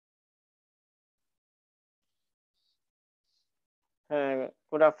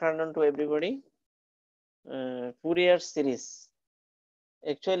Good afternoon to everybody. Fourier series.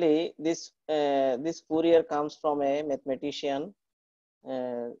 Actually, this Fourier comes from a mathematician,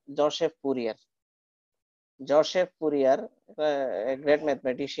 Joseph Fourier. Joseph Fourier, a great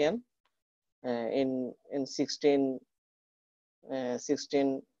mathematician, in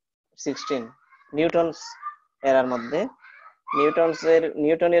 1616 Newton's error মধ্যে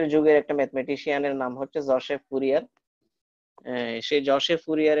নিউটনের যুগের একটা ম্যাথমেটিশিয়ানের নাম হচ্ছে Joseph Fourier. সেই Joseph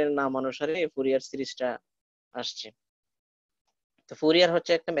ফুরিয়ারের নাম অনুসারে এই ফুরিয়ার সিরিজটা আসছে। তো ফুরিয়ার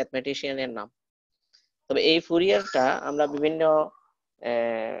হচ্ছে একটা ম্যাথমেটিশিয়ানের নাম। তবে এই ফুরিয়ারটা আমরা বিভিন্ন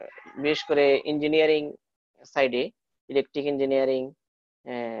বিশেষ করে ইঞ্জিনিয়ারিং সাইডে, ইলেকট্রিক ইঞ্জিনিয়ারিং,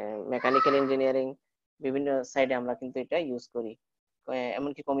 মেকানিক্যাল ইঞ্জিনিয়ারিং, বিভিন্ন সাইডে আমরা কিন্তু এটা ইউজ করি।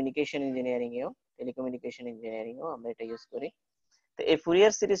 এমনকি কমিউনিকেশন ইঞ্জিনিয়ারিং এও, টেলিকমিউনিকেশন ইঞ্জিনিয়ারিং এও আমরা এটা ইউজ করি। তো এই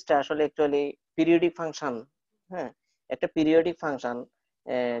ফুরিয়ার সিরিজটা আসলে অ্যাকচুয়ালি পিরিয়ডিক ফাংশন, একটা পিরিয়ডিক ফাংশন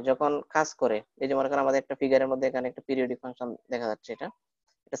যখন কাজ করে, এই যে মনে করেন আমাদের একটা ফিগারের মধ্যে এখানে একটা পিরিয়ডিক ফাংশন দেখা যাচ্ছে,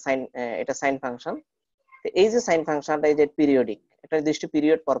 এটা সাইন ফাংশন। তো এই যে সাইন ফাংশনটা, এই যে পিরিয়ডিক, একটা নির্দিষ্ট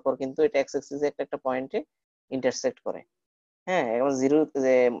পিরিয়ড পর পর কিন্তু এটা এক্স অ্যাক্সিসে একটা পয়েন্টে ইন্টারসেক্ট করে। এবং জিরো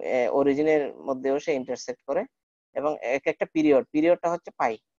যে অরিজিনের মধ্যেও সে ইন্টারসেক্ট করে, এবং একটা পিরিয়ডটা হচ্ছে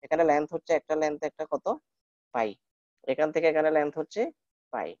পাই। এখানে লেন্থ হচ্ছে একটা কত পাই, এখান থেকে এখানে লেন্থ হচ্ছে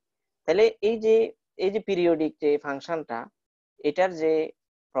পাই। তাহলে এই যে পিরিয়ডিক যে ফাংশনটা, এটার যে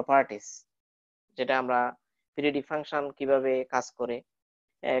প্রপার্টিস, যেটা আমরা পিরিয়ডিক ফাংশন কিভাবে কাজ করে,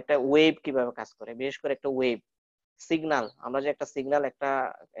 একটা ওয়েভ কিভাবে কাজ করে, বিশেষ করে একটা ওয়েভ সিগন্যাল, আমরা যে একটা সিগন্যাল একটা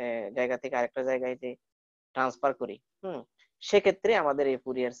জায়গা থেকে আরেকটা জায়গায় যে ট্রান্সফার করি, সেক্ষেত্রে আমাদের এই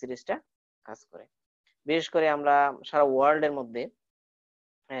ফুরিয়ার সিরিজটা কাজ করে। বিশেষ করে আমরা সারা ওয়ার্ল্ড এর মধ্যে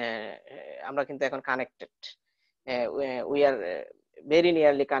আমরা কিন্তু এখন connected, we are very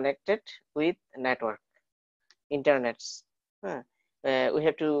nearly connected with network, internets. We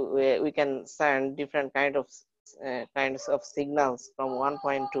have to we can send different kinds of signals from one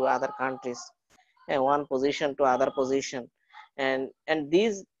point to other countries, one position to other position, and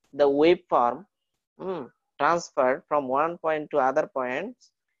these the waveform transferred from one point to other points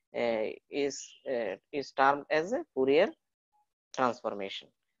is termed as a Fourier transformation.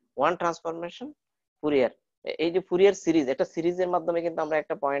 One transformation Fourier, এই যে Fourier series, একটা সিরিজের মাধ্যমে কিন্তু আমরা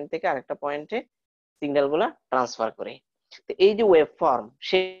একটা point থেকে আরেকটা পয়েন্টে সিগন্যাল গুলা ট্রান্সফার করি। তো এই যে ওয়েভ ফর্ম,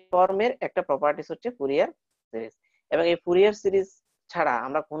 সেই ফর্মের একটা প্রপার্টিস হচ্ছে ফুরিয়ার সিরিজ। এবং এই ফুরিয়ার সিরিজ ছাড়া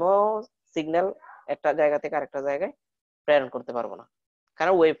আমরা কোনো সিগন্যাল একটা জায়গা থেকে আরেকটা জায়গায় প্রেরণ করতে পারবো না,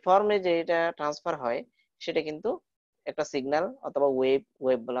 কারণ ওয়েভ ফর্মে যেটা ট্রান্সফার হয় সেটা কিন্তু একটা সিগন্যাল অথবা ওয়েভ,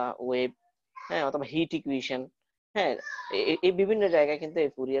 অথবা হিট ইকুয়েশন, এই বিভিন্ন জায়গায় কিন্তু এই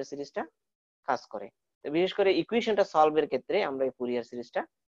ফুরিয়ার সিরিজটা কাজ করে। বিশেষ করে ইকুয়েশনটা সলভের ক্ষেত্রে আমরা এই ফুরিয়ার সিরিজটা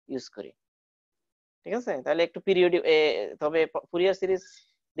ইউজ করি। ঠিক আছে, তাহলে একটু পিরিয়ডিক, তবে ফুরিয়ার সিরিজ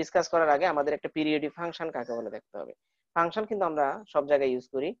ডিসকাস করার আগে আমাদের একটা পিরিয়ডিক ফাংশন কাকে বলে দেখতে হবে। ফাংশন কিন্তু আমরা সব জায়গায় ইউজ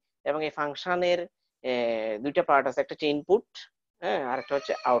করি, এবং এই ফাংশনের দুইটা পার্ট আছে, একটা হচ্ছে ইনপুট, আর একটা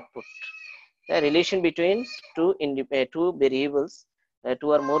হচ্ছে output. Relation between two variables, two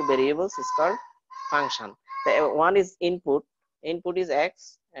or more variables is called function. One is input is x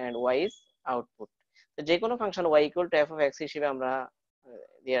and y is output. যে কোনো function y equal to f of x হিসেবে আমরা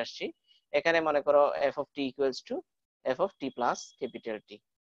দিয়ে আসছি। এখানে মনে করো f of t equals to f of t plus capital T.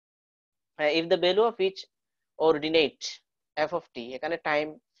 If the value of each ordinate f of t, এখানে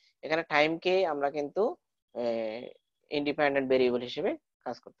টাইমকে আমরা কিন্তু ইন্ডিপেন্ডেন্ট ভেরিয়েবল হিসেবে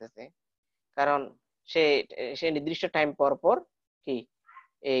কাজ করতেছে, কারণ সে নির্দিষ্ট টাইম পর পর কি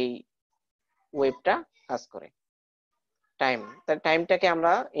এই ওয়েভটা কাজ করে। টাইমটাকে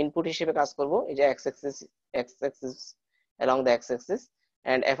আমরা ইনপুট হিসেবে কাজ করব, এই যে x axis along the x axis,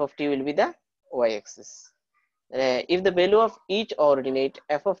 and f of t will be the y axis. If the value of each ordinate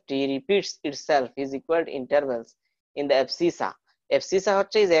f of t repeats itself is equal intervals in the abscissa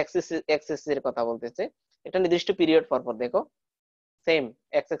হচ্ছে এই যে axis এর কথা বলতেছে, এটা নির্দিষ্ট period পর পর দেখো সেম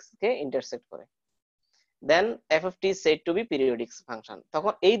x axis কে ইন্টারসেক্ট করে, then f of t is said to be periodic function.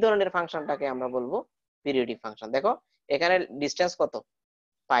 তখন এই ধরনের ফাংশনটাকে আমরা বলবো পিরিয়ডিক ফাংশন। দেখো এখানে ডিসটেন্স কত,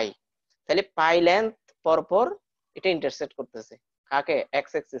 পাই, তাহলে পাই লেন্থ পর পর এটা ইন্টারসেক্ট করতেছে কাকে,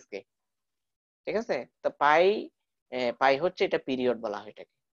 এক্স অ্যাক্সিস কে। ঠিক আছে, তো পাই হচ্ছে এটা পিরিয়ড বলা হয়,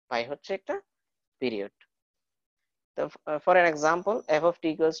 এটাকে পাই হচ্ছে একটা পিরিয়ড। তো for an example, f of t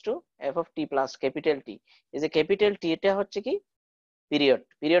equals to f of t plus capital T, এই যে ক্যাপিটাল টি, এটা হচ্ছে কি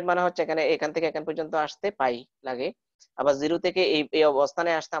পিরিয়ড মানে হচ্ছে এখান থেকে এখান পর্যন্ত আসতে পাই লাগে, আবার জিরো থেকে এই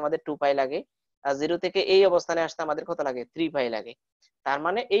অবস্থানে আসতে আমাদের 2 পাই লাগে, আর জিরো থেকে এই অবস্থানে আসতে আমাদের কত লাগে, 3 পাই লাগে। তার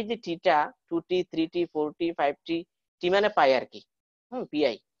মানে এই যে টিটা 2t 3t 4t 5t, টি মানে পাই আর কি,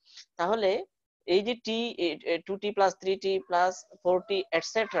 পিআই। তাহলে এই যে টি 2t plus 3t plus 4t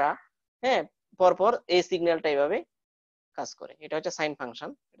etcetera, হ্যাঁ, পরপর এই সিগন্যালটা এইভাবে কাজ করে। এটা হচ্ছে সাইন ফাংশন,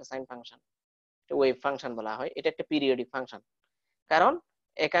 এটা সাইন ফাংশন, ওয়েভ ফাংশন বলা হয়। এটা একটা পিরিয়ডিক ফাংশন, কারণ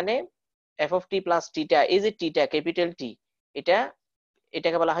এখানে এফ অফ টি প্লাস টিটা, এই যে টিটা ক্যাপিটাল টি, এটা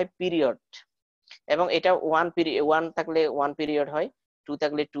এটাকে বলা হয় পিরিয়ড। এবং এটা ওয়ান থাকলে 1 পিরিয়ড হয়, 2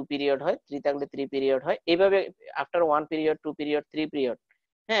 থাকলে 2 পিরিয়ড হয়, 3 থাকলে 3 পিরিয়ড হয়, এইভাবে আফটার 1 পিরিয়ড, 2 পিরিয়ড, 3 পিরিয়ড,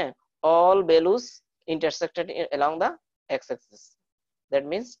 হ্যাঁ, all values intersected along the x axis, that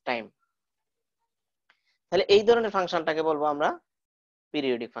means time। তাহলে এই ধরনের ফাংশনটাকে বলবো আমরা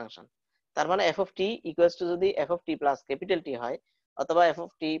পিরিয়ডিক ফাংশন। তার মানে F of T equals to যদি F of T plus capital T হয়, অথবা F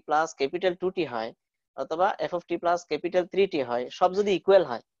of T plus capital 2t হয়, অথবা F of T plus capital 3t হয়, সব যদি ইকুয়াল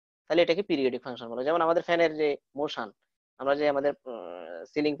হয়, তাহলে এটাকে পিরিয়ডিক ফাংশন বলে। যেমন আমাদের ফ্যানের যে মোশন, আমরা যে আমাদের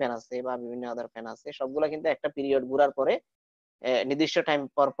সিলিং ফ্যান আছে বা বিভিন্ন আদার ফ্যান আছে, সবগুলা কিন্তু একটা পিরিয়ড ঘোরার পরে নির্দিষ্ট টাইম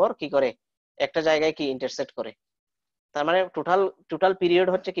পর পর কি করে, একটা জায়গায় কি ইন্টারসেক্ট করে। তার মানে টোটাল টোটাল পিরিয়ড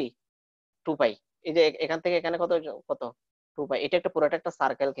হচ্ছে কি 2 পাই। এই যে এখান থেকে এখানে কত কত 2 পাই, এটা একটা পুরোটা একটা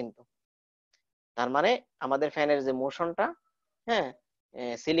সার্কেল কিন্তু। তার মানে আমাদের ফ্যানের যে মোশনটা, হ্যাঁ,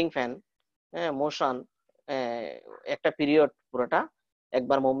 সিলিং ফ্যান, হ্যাঁ, মোশন একটা পিরিয়ড পুরোটা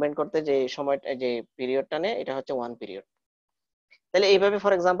একবার মুভমেন্ট করতে যে সময়টা, যে পিরিয়ডটা নেয়, এটা হচ্ছে 1 পিরিয়ড। তাহলে এইভাবে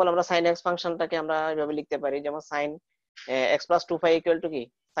ফর এক্সাম্পল আমরা সাইন এক্স ফাংশনটাকে আমরা এইভাবে লিখতে পারি, যেমন sine x plus 2 pi equal to কি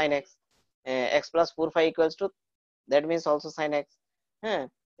sine x, x plus 4 pi equals to, that means also sin x, হ্যাঁ,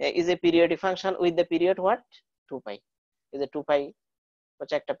 is a periodic function with the period what 2 pi, is a 2 পাই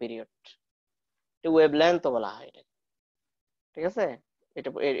হচ্ছে একটা period, এটা ওয়েভ লেন্থ বলা হয় এটা, ঠিক আছে। এটা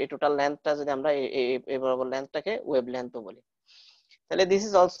এই টোটাল লেন্থটা যদি আমরা এই বরাবর লেন্থটাকে ওয়েভ লেন্থ বলি, তাহলে this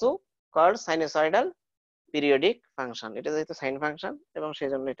is also called sinusoidal periodic function. এটা যেহেতু সাইন ফাংশন এবং সেই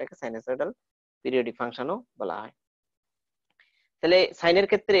জন্য এটাকে সাইনোসয়েডাল পিরিয়ডিক ফাংশনও বলা হয়। তাহলে সাইনের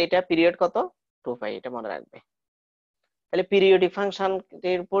ক্ষেত্রে এটা পিরিয়ড কত 2 পাই, এটা মনে রাখবে। তাহলে পিরিয়ডিক ফাংশন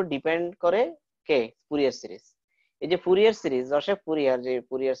এর উপর ডিপেন্ড করে কে, ফুরিয়ার সিরিজ। এই যে ফুরিয়ার সিরিজ, জোসেফ ফুরিয়ার যে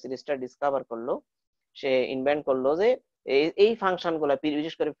ফুরিয়ার সিরিজটা ডিসকভার করলো, সে ইনভেন্ট করলো যে এই ফাংশন গুলা,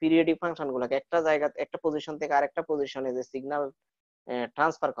 বিশেষ করে পিরিয়ডিক ফাংশন গুলাকে একটা জায়গা, একটা পজিশন থেকে আরেকটা পজিশনে যে সিগন্যাল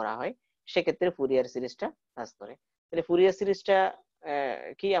ট্রান্সফার করা হয়, সেক্ষেত্রে ফুরিয়ার সিরিজটা কাজ করে। তাহলে ফুরিয়ার সিরিজটা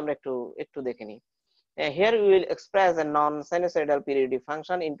কি আমরা একটু একটু দেখে নিই। Here we will express a non-sinusoidal periodic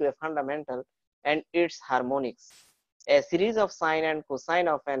function into a fundamental and its harmonics, a series of sine and cosine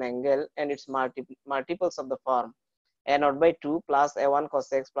of an angle and its multiples of the form a0 by 2 plus a1 cos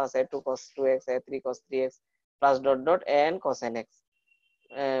x plus a2 cos 2x a3 cos 3x plus dot dot an cos nx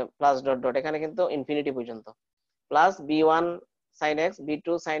plus dot dot, এখানে কিন্তু infinity পর্যন্ত, plus b1 sin x b2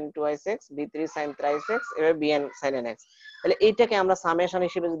 sin 2x b3 sin 3x এবার bn sin nx। তাহলে এইটাকে আমরা summation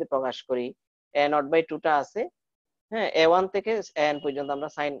হিসেবে যদি প্রকাশ করি, a0 by 2 টা আছে, হ্যাঁ, a1 থেকে n পর্যন্ত আমরা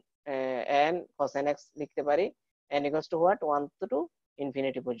sin n cos nx লিখতে পারি, n equals to what 1 to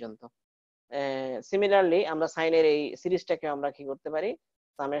infinity পর্যন্ত। সিমিলারলি আমরা সাইনের এই সিরিজটাকে আমরা কি করতে পারি,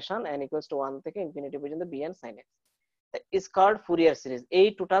 সামেশন n equals to 1 থেকে ইনফিনিটি পর্যন্ত bn sin x is called Fourier series. এই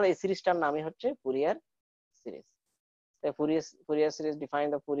টোটাল এই সিরিজটার নামই হচ্ছে Fourier series. Fourier series, define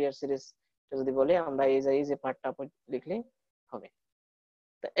the Fourier series যদি বলি আমরা এই যে পার্টটা লিখলে হবে।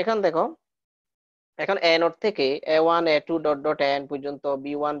 এখন দেখো, এখন a0 থেকে a1 a2 dot dot n পর্যন্ত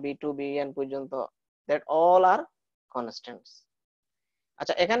b1 b2 bn পর্যন্ত, that all are constants।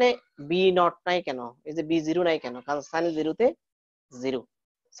 আচ্ছা, এখানে বি নট নাই কেন, এই যে বি জিরো নাই কেন, কারণ সাইন জিরোতে জিরো।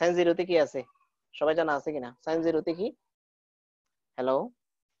 সাইন জিরোতে কি আছে সবাই জানা আছে কিনা, সাইন জিরোতে কি, হ্যালো,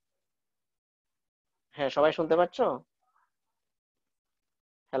 হ্যাঁ সবাই শুনতে পাচ্ছ,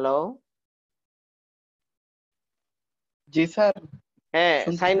 হ্যালো, জি স্যার, হ্যাঁ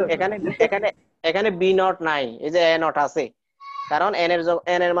সাইন এখানে এখানে এখানে বি নট নাই, এই যে এ নট আছে, কারণ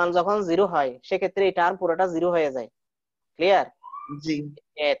এন এর মান যখন জিরো হয় সেক্ষেত্রে এই টার্ম পুরোটা জিরো হয়ে যায়, ক্লিয়ার। জি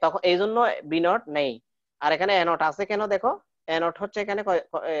তখন এই জন্য বি নট নেই। আর এখানে এ নট আছে কেন, দেখো এ নট হচ্ছে এখানে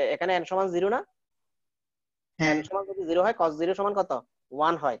এখানে এন সমান জিরো না, এন সমান যদি জিরো হয় cos জিরো সমান কত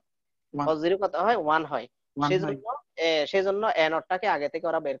 1 হয়, cos জিরো কত হয় 1 হয়, সেজন্য এ নটটাকে আগে থেকে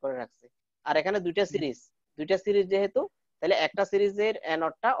ওরা বের করে রাখছে। আর এখানে দুইটা সিরিজ যেহেতু, তাহলে একটা সিরিজের এ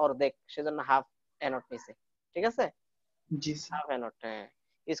নটটা অর্ধেক, সেজন্য হাফ এ নট নিছে, ঠিক আছে, জি half A not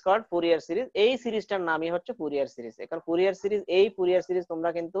is called Fourier series. এই সিরিজটার নামই হচ্ছে ফুরিয়ার সিরিজ। এখন ফুরিয়ার সিরিজ, এই ফুরিয়ার সিরিজ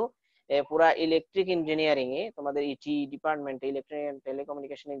তোমরা কিন্তু পুরা ইলেকট্রিক ইঞ্জিনিয়ারিং এ, তোমাদের ইটি ডিপার্টমেন্টে, ইলেকট্রিক এন্ড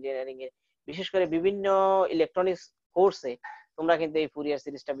টেলিকমিউনিকেশন ইঞ্জিনিয়ারিং এ, বিশেষ করে বিভিন্ন ইলেকট্রনিক্স কোর্সে তোমরা কিন্তু এই ফুরিয়ার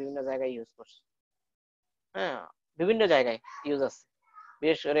সিরিজটা বিভিন্ন জায়গায় ইউজ করছো, হ্যাঁ, বিভিন্ন জায়গায় ইউজ আছে,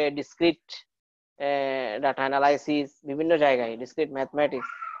 বিশেষ করে ডিসক্রিট ডাটা অ্যানালাইসিস, বিভিন্ন জায়গায় ডিসক্রিট ম্যাথমেটিক্স,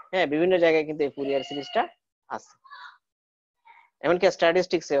 হ্যাঁ, বিভিন্ন জায়গায় কিন্তু এই ফুরিয়ার সিরিজটা আছে, এমনকি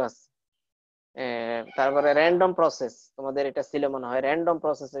স্ট্যাটিস্টিক্সেও আছে। তারপরে র্যান্ডম প্রসেস, তোমাদের এটা ছিল মনে হয়, র্যান্ডম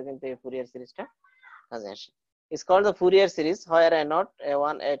প্রসেসে কিন্তু এই ফুরিয়ার সিরিজটা কাজে আসে। It's called the Fourier series where a naught,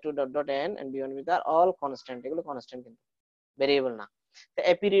 a1, a2 dot dot n and b1 b are all constant, এগুলো কনস্ট্যান্ট কিন্তু ভেরিয়েবল না। The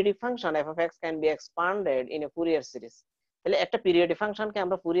a periodic function f of x can be expanded in a Fourier series, তাহলে একটা periodic ফাংশনকে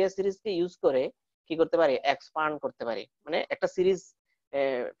আমরা Fourier সিরিজকে use করে কি করতে পারি, এক্সপান্ড করতে পারি, মানে একটা series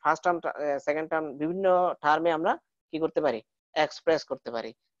first term second term বিভিন্ন টার্মে আমরা কি করতে পারি, এক্সপ্রেস করতে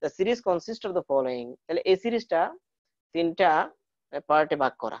পারি। The series consist of the following, তাহলে এই সিরিজটা তিনটা পার্টে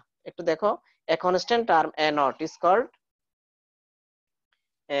ভাগ করা। একটু দেখো, a constant term a naught is called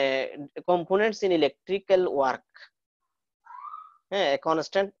components in electrical work। হ্যাঁ, a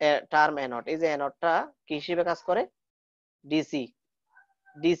constant term a naught, এই যে a naught টা কি হিসেবে কাজ করে, DC,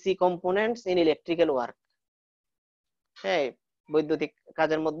 DC components in electrical work. হ্যাঁ, বৈদ্যুতিক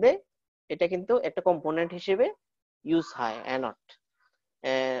কাজের মধ্যে এটা কিন্তু একটা কম্পোনেন্ট হিসেবে ইউজ হয় a naught।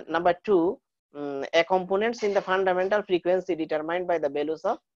 Number 2, a components in the fundamental frequency determined by the values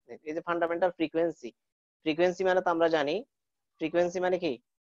of, এই যে ফান্ডামেন্টাল ফ্রিকোয়েন্সি, ফ্রিকোয়েন্সি মানে তো আমরা জানি, ফ্রিকোয়েন্সি মানে কি,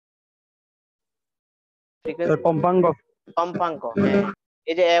 ফ্রিকোয়েন্সি কম্পাঙ্ক। কম্পাঙ্ক। হ্যাঁ,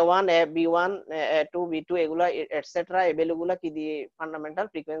 এই যে a1 b1 a2 b2 এগুলা এটসেট্রা, এই ভ্যালুগুলা কি দিয়ে ফান্ডামেন্টাল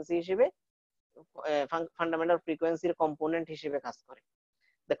ফ্রিকোয়েন্সি হিসেবে, ফান্ডামেন্টাল ফ্রিকোয়েন্সির কম্পোনেন্ট হিসেবে কাজ করে।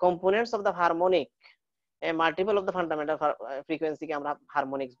 The components of the harmonic multiple of the fundamental ফ্রিকোয়েন্সিকে আমরা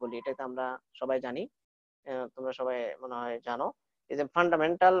হারমোনিক্স বলি, এটা তো আমরা সবাই জানি, তোমরা সবাই মনে হয় জানো। এই যে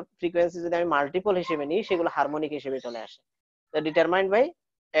ফান্ডামেন্টাল ফ্রিকোয়েন্সি যদি আমি মাল্টিপল হিসেবে নিই, সেগুলো হারমোনিক হিসেবে চলে আসে। Determined by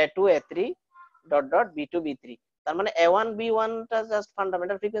a2 a3 dot dot b2 b3, তার মানে a1 b1 টা জাস্ট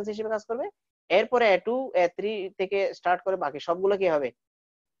ফান্ডামেন্টাল ফ্রিকোয়েন্সি হিসেবে কাজ করবে, এরপরে a2 a3 থেকে স্টার্ট করে বাকি সবগুলো কি হবে,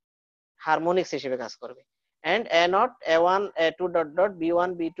 হারমোনিক্স হিসেবে কাজ করবে। and a naught a1 a2 dot dot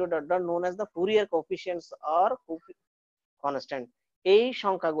b1 b2 dot dot known as the Fourier coefficients or constant, এই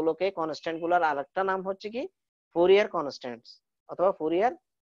সংখ্যাগুলোকে কনস্ট্যান্ট গুলোর আরেকটা নাম হচ্ছে কি, ফুরিয়ার কনস্ট্যান্টস অথবা ফুরিয়ার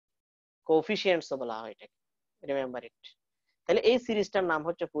কোএফিসিয়েন্টস বলা হয় এটাকে, রিমেম্বার ইট। তাহলে এই সিরিজটার নাম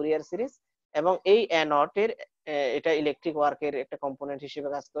হচ্ছে ফুরিয়ার সিরিজ, এবং এই a naught এর এটা ইলেকট্রিক ওয়ার্কের একটা কম্পোনেন্ট হিসেবে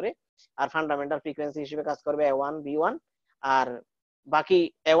কাজ করে, আর ফান্ডামেন্টাল ফ্রিকোয়েন্সি হিসেবে কাজ করবে a1 b1, আর বাকি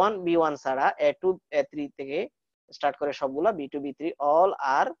a1 b1 ছাড়া a2 a3 থেকে স্টার্ট করে সবগুলা b2 b3 অল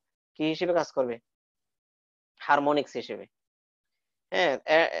আর কি হিসেবে কাজ করবে, হারমোনিক্স হিসেবে। হ্যাঁ,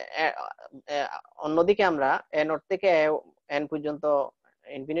 অন্যদিকে আমরা a naught থেকে n পর্যন্ত,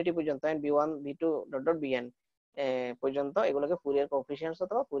 ইনফিনিটি পর্যন্ত n b1 b2 dot dot bn পর্যন্ত এগুলোকে ফুরিয়ার কোএফিসিয়েন্টস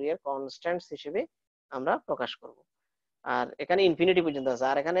অথবা ফুরিয়ার কনস্ট্যান্টস হিসেবে আমরা প্রকাশ করব। আর এখানে ইনফিনিটি পর্যন্ত আছে,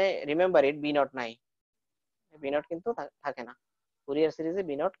 আর এখানে রিমেম্বার ইট বি নট নাই, বি নট কিন্তু থাকে না ফুরিয়ার সিরিজে।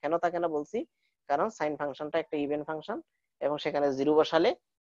 বি নট কেন থাকে না বলছি, কারণ সাইন ফাংশনটা একটা ইভেন ফাংশন, এবং সেখানে জিরো বসালে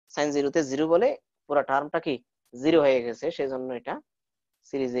সাইন জিরোতে জিরো বলে পুরো টার্মটা কি জিরো হয়ে গেছে, সেজন্য এটা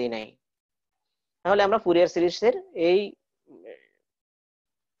সিরিজেই নাই। তাহলে আমরা ফুরিয়ার সিরিজের এই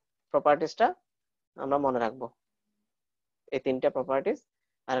প্রপার্টিসটা আমরা মনে রাখবো, এই তিনটা প্রপার্টিস,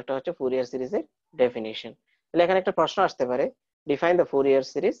 আর একটা হচ্ছে ফুরিয়ার সিরিজের ডেফিনিশন। তাহলে এখানে একটা প্রশ্ন আসতে পারে, ডিফাইন দ্য ফুরিয়ার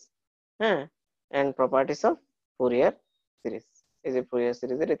সিরিজ, হ্যাঁ, and properties of Fourier series. এই যে ফুরিয়ার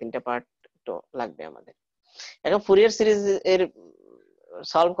সিরিজের এই তিনটা পার্ট তো লাগবে আমাদের। এখন ফুরিয়ার সিরিজ এর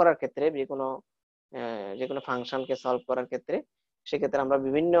সলভ করার ক্ষেত্রে, যে কোনো ফাংশনকে সলভ করার ক্ষেত্রে, সেক্ষেত্রে আমরা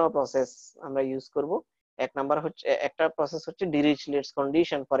বিভিন্ন প্রসেস আমরা ইউজ করব। এক নাম্বার হচ্ছে, একটা প্রসেস হচ্ছে ডিরিচলেটস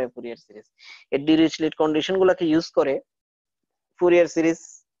condition for a Fourier series. এই ডিরিচলেট কন্ডিশন গুলাকে ইউজ করে ফুরিয়ার সিরিজ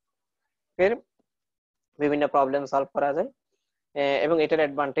এর বিভিন্ন প্রবলেম সলভ করা যায়, এবং এটার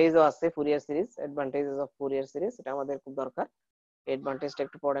অ্যাডভান্টেজও আছে। Fourier series, advantages of Fourier series, এটা আমাদের খুব দরকার, অ্যাডভান্টেজটা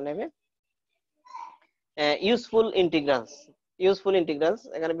একটু পড়ে নেবে। ইউজফুল ইন্টিগ্রালস, ইউজফুল ইন্টিগ্রালস,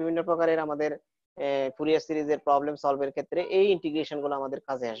 এখানে বিভিন্ন প্রকারের আমাদের ফুরিয়ার সিরিজের প্রবলেম সলভের ক্ষেত্রে এই ইন্টিগ্রেশন গুলো আমাদের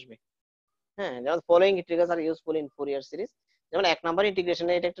কাজে আসবে। হ্যাঁ, যেমন following integrals are useful in Fourier series. যেমন এক নাম্বার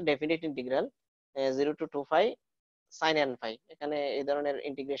ইন্টিগ্রেশনে এটা একটা definite integral 0 to 2π sin nπ, এখানে এই ধরনের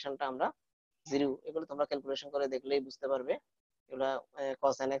ইন্টিগ্রেশনটা আমরা জিরো, এগুলো তোমরা ক্যালকুলেশন করে দেখলেই বুঝতে পারবে। এগুলা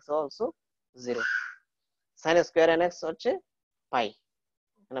cos nx also 0, sin square nx হচ্ছে পাই,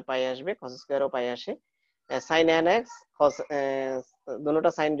 এখানে পাই আসবে, cos স্কয়ারও পাই আসে। sin nx cos,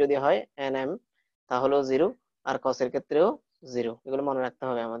 দুটোটা সাইন যদি হয় nm তাহলেও 0, আর cos এর ক্ষেত্রেও 0, এগুলো মনে রাখতে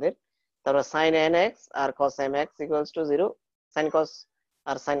হবে আমাদের। তারপর sin nx R cos mx equals to 0, sin cos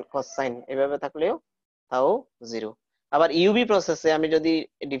R sin cos sin এভাবে থাকলেও তাও 0। আবার ইউবি প্রসেসে আমি যদি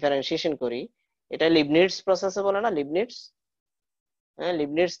ডিফারেন্সিয়েশন করি, এটা লিবনিটজ প্রসেসে বলে না, লিবনিটজ, হ্যাঁ,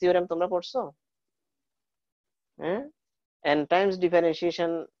 লিবনিটজ থিওরেম তোমরা পড়ছো, হ্যাঁ, n টাইমস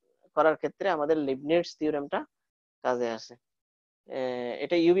ডিফারেন্সিয়েশন করার ক্ষেত্রে আমাদের লিবনিটজ থিওরেমটা কাজে আসে।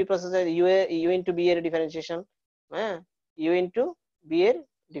 এটা ইউবি প্রসেসের ইউ ইনটু বি এর ডিফারেন্সিয়েশন, হ্যাঁ, ইউ ইনটু বি এর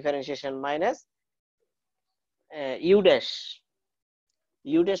differentiation minus you dash.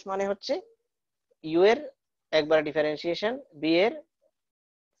 You dash মানে হচ্ছে ইউ এর একবার ডিফারেন্সিয়েশন, বি এর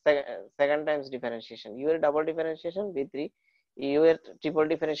সেকেন্ড টাইমস ডিফারেন্সিয়েশন, ইউ এর double differentiation B three, you এর ট্রিপল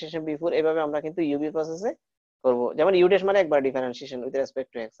ডিফারেন্সিয়েশন বি ফোর। এভাবে আমরা কিন্তু ইউবি প্রসেসে করব। যেমন ইউ ড্যাশ মানে একবার differentiation with respect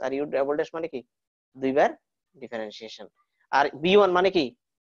to x, are U double dash মানে কি দুইবার ডিফারেন্সিয়েশন। আর বি ওয়ান মানে কি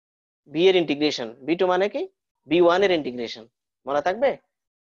বি এর ইন্টিগ্রেশন, বি টু মানে কি বি ওয়ান এর ইন্টিগ্রেশন। মনে থাকবে?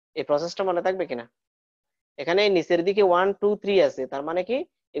 এই প্রসেসটা মনে থাকবে কিনা? এখানে নিচের দিকে 1 2 3 আছে, তার মানে কি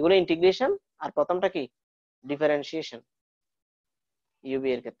এগুলো ইন্টিগ্রেশন, আর প্রথমটা কি ডিফারেন্সিয়েশন ইউবি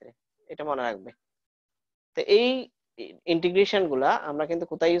এর ক্ষেত্রে। এটা মনে রাখবে। তো এই ইন্টিগ্রেশন গুলা আমরা কিন্তু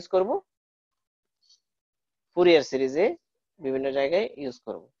কোথায় ইউজ করব? ফুরিয়ার সিরিজে বিভিন্ন জায়গায় ইউজ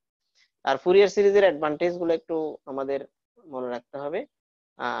করব। আর ফুরিয়ার সিরিজের অ্যাডভান্টেজ গুলো একটু আমাদের মনে রাখতে হবে।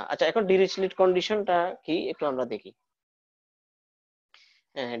 আচ্ছা, এখন ডিরিচলেট কন্ডিশনটা কি একটু আমরা দেখি।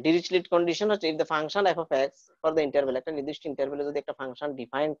 ডিরিচলেট কন্ডিশন হচ্ছে if the function F of x for the interval, একটা নির্দিষ্ট ইন্টারভ্যালে যদি একটা ফাংশন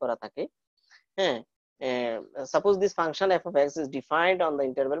ডিফাইন করা থাকে, হ্যাঁ, suppose this function F of x is defined on the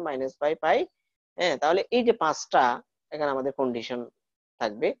interval minus পাই পাই, হ্যাঁ, তাহলে এই যে পাঁচটা এখানে আমাদের কন্ডিশন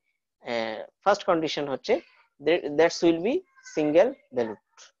থাকবে। ফার্স্ট কন্ডিশন হচ্ছে that's will be single valued.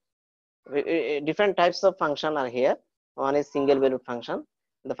 Different types of function are here. One is single valued function.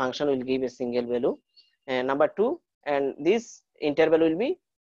 The function will give a single value. Number two, and this interval will be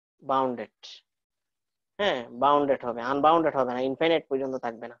bounded. হ্যাঁ, bounded হবে, unbounded হবে না, infinite পর্যন্ত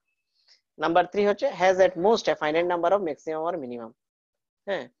থাকবে না। Number three হচ্ছে has at most A finite number of maximum R minimum.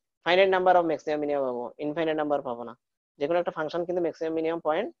 হ্যাঁ, finite number of maximum minimum পাবো, ইনফাইনাইট নাম্বার পাবো না। যে কোনো একটা ফাংশন কিন্তু ম্যাক্সিমাম মিনিমাম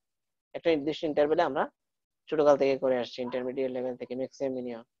পয়েন্ট একটা নির্দিষ্ট ইন্টারভ্যালে আমরা ছোটকাল থেকে করে আসছি, ইন্টারমিডিয়েট লেভেল থেকে ম্যাক্সিমাম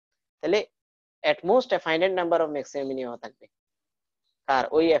মিনিমাম। তাহলে at most a finite number of maximum minimum থাকবে আর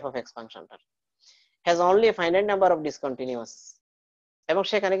ওই f of x ফাংশনটার has only a finite number of discontinuous, এবং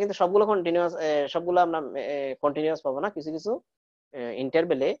সেখানে কিন্তু সবগুলো কন্টিনিউয়াস, সবগুলো আমরা কন্টিনিউয়াস পাবো না। কিছু কিছু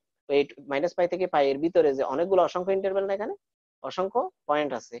ইন্টারভ্যালে মাইনাস পাই থেকে পাই এর ভিতরে যে অনেকগুলো অসংখ্য ইন্টারভ্যাল না, এখানে অসংখ্য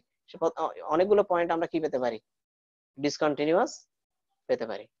পয়েন্ট আছে, অনেকগুলো পয়েন্ট আমরা কি পেতে পারি? ডিসকন্টিনিউয়াস পেতে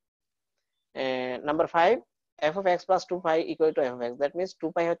পারি। Number five, f of x plus 2 pi equal to f of x, that means 2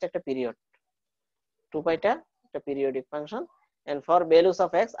 pi হচ্ছে একটা পিরিয়ড, 2 পাইটা একটা periodic function. And for values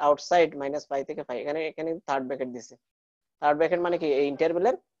of x outside minus পাই থেকে পাই, এখানে থার্ড ব্র্যাকেট দিছে। থার্ড ব্র্যাকেট মানে কি এই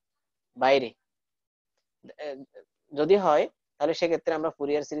ইন্টারভ্যালের বাইরে যদি হয়, তাহলে সেক্ষেত্রে আমরা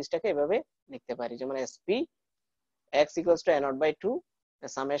ফুরিয়ার সিরিজটাকে এভাবে লিখতে পারি, যেমন sp x equals to n0/2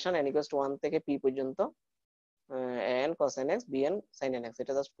 summation n equals to 1 থেকে p পর্যন্ত n cos nx bn sin nx।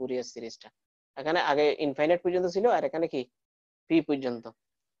 এটা জাস্ট ফুরিয়ার সিরিজটা। এখানে আগে ইনফাইনাইট পর্যন্ত ছিল, আর এখানে কি p পর্যন্ত।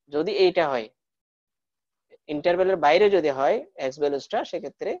 যদি এইটা হয় ইন্টারভ্যালের বাইরে যদি হয় x ভ্যালুসটা,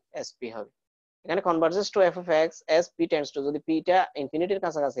 সেক্ষেত্রে sp হবে। এখানে কনভার্জেস two f of x as p tends to, যদি p টা ইনফিনিটির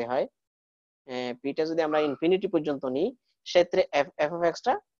কাছাকাছি হয়, p টা যদি আমরা ইনফিনিটি পর্যন্ত নিই, সেক্ষেত্রে f of x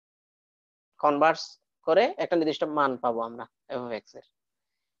টা কনভার্স করে একটা নির্দিষ্ট মান পাবো আমরা f of x এর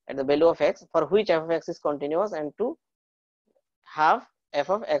at the value of x for which f of x is continuous and to have f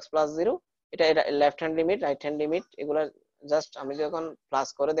of x plus 0। এটা left hand limit, right hand limit, এগুলো জাস্ট আমি যখন প্লাস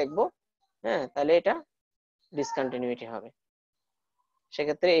করে দেখবো, হ্যাঁ, তাহলে এটা ডিসকন্টিনিউইটি হবে।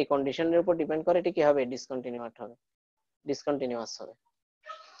 সেক্ষেত্রে এই কন্ডিশনের উপর ডিপেন্ড করে এটা কি হবে? ডিসকন্টিনিউয়াস হবে, ডিসকন্টিনিউয়াস হবে।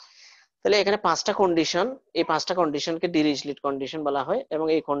 তাহলে এখানে পাঁচটা কন্ডিশন, এই পাঁচটা কন্ডিশনকে ডিরিচলেট কন্ডিশন বলা হয়, এবং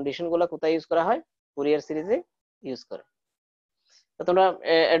এই কন্ডিশনগুলো কোথায় ইউজ করা হয়? ফুরিয়ার সিরিজে ইউজ করে। তো তোমরা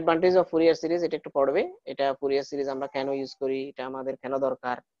অ্যাডভান্টেজ অফ ফুরিয়ার সিরিজ এটা একটু পড়বে। এটা ফুরিয়ার সিরিজ আমরা কেন ইউজ করি, এটা আমাদের কেন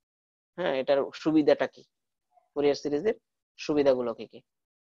দরকার, হ্যাঁ, এটার সুবিধাটা কি, ফুরিয়ার সিরিজের সুবিধাগুলো কি কি।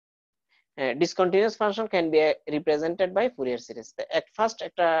 Discontinuous function can be represented by Fourier series. First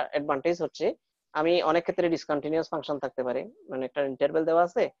একটা অ্যাডভান্টেজ হচ্ছে আমি অনেক ক্ষেত্রে ডিসকন্টিনিউয়াস ফাংশন থাকতে পারে, মানে একটা ইন্টারভ্যাল দেওয়া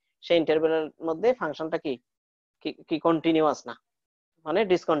আছে, সেই ইন্টারভ্যালের মধ্যে ফাংশনটা কি কি কন্টিনিউয়াস না, মানে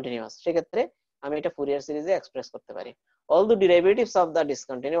ডিসকন্টিনিউয়াস। সেক্ষেত্রে আমি এটা ফুরিয়ার সিরিজে এক্সপ্রেস করতে পারি। All the derivatives of the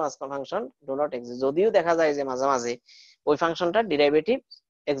discontinuous function do not exist, যদিও দেখা যায় যে মাঝে মাঝে ওই ফাংশনটার ডেরিভেটিভ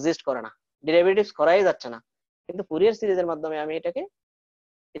এক্সিস্ট করে না, ডেরিভেটিভস করাই যাচ্ছে না, কিন্তু ফুরিয়ার সিরিজের মাধ্যমে আমি এটাকে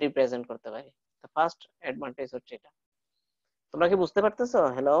রিপ্রেজেন্ট করতে পারি। তো ফার্স্ট অ্যাডভান্টেজ হচ্ছে এটা। তোমরা কি বুঝতে পারতেছো?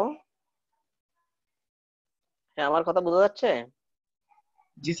 হ্যালো, হ্যাঁ, আমার কথা বোঝা যাচ্ছে?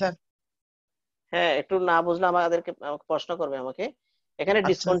 জি স্যার। হ্যাঁ, একটু না বুঝলে আমাকে প্রশ্ন করবে আমাকে। এখানে আচ্ছা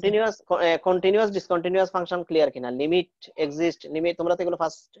sir. Discontinuous, continuous discontinuous function clear কিনা? লিমিট এক্সিস্ট, লিমিট তোমরা তো এগুলো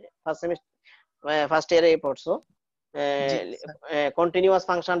ফার্স্ট সেমিস্টার ফার্স্ট ইয়ারে পড়ছো। জি sir. Continuous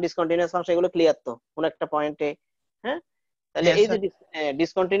function discontinuous function এগুলো ক্লিয়ার তো কোন একটা পয়েন্টে? হ্যাঁ, তাহলে হ্যাঁ এই যে স্যার।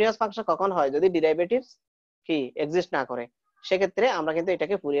 ডিসকন্টিনিউয়াস ফাংশন কখন হয়? যদি ডেরিভেটিভস কি এক্সিস্ট না করে। সেক্ষেত্রে আমরা কিন্তু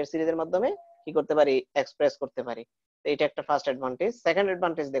এটাকে ফুরিয়ার সিরিজের মাধ্যমে কি করতে পারি? এক্সপ্রেস করতে পারি। এটা একটা ফার্স্ট অ্যাডভান্টেজ। সেকেন্ড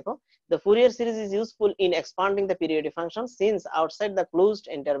অ্যাডভান্টেজ দেখো, the Fourier series is useful in expanding the periodic function since outside the closed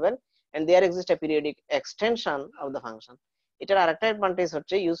interval and there exists a periodic extension of the function. এটার আরেকটা অ্যাডভান্টেজ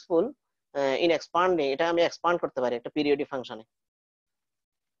হচ্ছে ইউজফুল ইন এক্সপান্ডিং, এটা আমি expand করতে পারি একটা periodic ফাংশনে।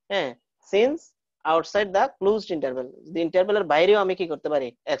 হ্যাঁ, since outside the closed interval, যদি ইন্টারভ্যালের বাইরেও আমি কি করতে পারি,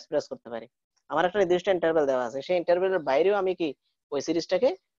 এক্সপ্রেস করতে পারি। আমার একটা নির্দিষ্ট ইন্টারভ্যাল দেওয়া আছে, সেই ইন্টারভ্যালের বাইরেও আমি কি ওই সিরিজটাকে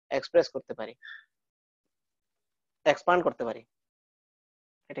এক্সপ্রেস করতে পারি, এক্সপান্ড করতে পারি,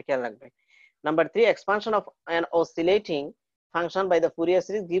 এটা খেয়াল রাখবে। Number 3, expansion of an oscillating function by the Fourier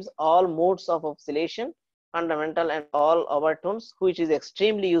series gives all modes of oscillation fundamental and all overtones, which is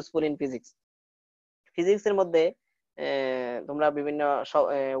extremely useful in physics. Physics এর মধ্যে তোমরা বিভিন্ন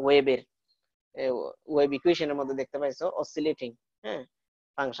ওয়েবের ওয়েব ইকুয়েশনের মধ্যে দেখতে পাইছো অসিলেটিং, হ্যাঁ,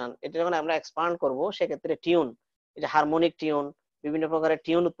 ফাংশন। এটা যখন আমরা এক্সপান্ড করব সেক্ষেত্রে টিউন, এটা হারমোনিক টিউন, বিভিন্ন প্রকারের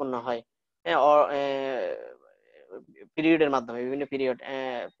টিউন উৎপন্ন হয়, হ্যাঁ, পিরিয়ডের মাধ্যমে, বিভিন্ন পিরিয়ড,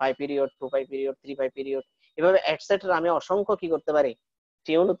 পাই পিরিয়ড, 2 পাই পিরিয়ড, 3 পাই পিরিয়ড, এভাবে এটসেট্রা আমি অসংখ্য কি করতে পারি,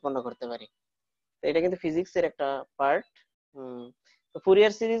 টিউন উৎপন্ন করতে পারি। তো এটা কিন্তু ফিজিক্স এর একটা part. The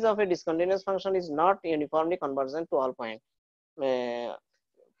Fourier series of a discontinuous function is not uniformly convergent to all point.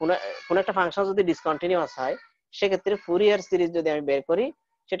 কোন একটা ফাংশন যদি ডিসকন্টিনিউয়াস হয় সেক্ষেত্রে ফুরিয়ার সিরিজ যদি আমি বের করি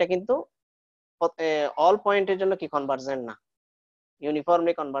সেটা কিন্তু অল পয়েন্টের জন্য কি কনভার্জেন্ট না,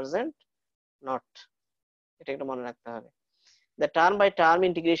 ইউনিফর্মলি কনভার্জেন্ট নট, এটা একটু মনে রাখতে হবে। The term by term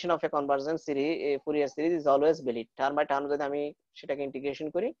integration of a convergent series, a Fourier series is always valid. Term by term যদি আমি সেটাকে ইন্টিগ্রেশন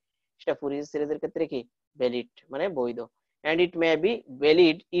করি সেটা ফুরিয়ার সিরিজের ক্ষেত্রে কি ভ্যালিড, মানে বৈধ। and it may be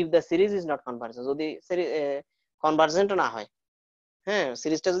valid if the series is not convergent, যদি কনভার্জেন্ট না হয়, হ্যাঁ,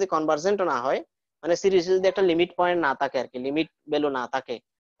 সিরিজটা যদি কনভার্জেন্ট না হয়, মানে সিরিজ যদি একটা লিমিট পয়েন্ট না থাকে আর কি, লিমিট ভ্যালু না থাকে,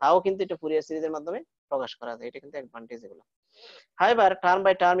 তাও কিন্তু এটা ফুরিয়ার সিরিজের মাধ্যমে প্রকাশ করা যায়, এটা কিন্তু অ্যাডভান্টেজ এগুলো। However, term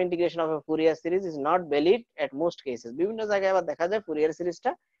by term integration of a Fourier series is not valid at most cases. বিভিন্ন জায়গায় আবার দেখা যায় ফুরিয়ার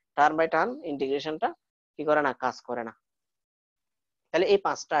সিরিজটা টার্ম বাই টার্ম ইন্টিগ্রেশনটা কি করে না, কাজ করে না। তাহলে এই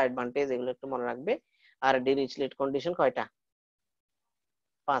 5টা অ্যাডভান্টেজ এগুলো একটু মনে রাখবে। আর ডিরিচলেট কন্ডিশন কয়টা,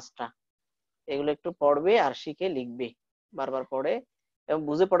 5টা, এগুলো একটু পড়বে আর শিখে লিখবে, বারবার পড়ে এবং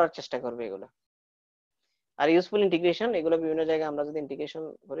বুঝে পড়ার চেষ্টা করবে এগুলো। আর ইউজফুল ইন্টিগ্রেশন, এগুলো বিভিন্ন জায়গায় আমরা যদি ইন্টিগ্রেশন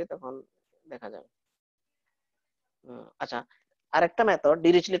করি তখন দেখা যাবে। আচ্ছা, আরেকটা মেথড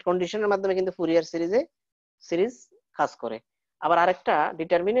ডিরিচলেট কন্ডিশনের মাধ্যমে কিন্তু ফুরিয়ার সিরিজ কাজ করে। আবার আরেকটা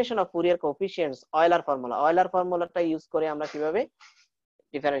determination of Fourier কোএফিসিয়েন্টস, Euler formula, Euler ফর্মুলাটা ইউজ করে আমরা কিভাবে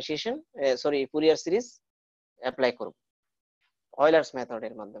ডিফারেন্সিয়েশন ফুরিয়ার সিরিজ অ্যাপ্লাই করব, অয়লারস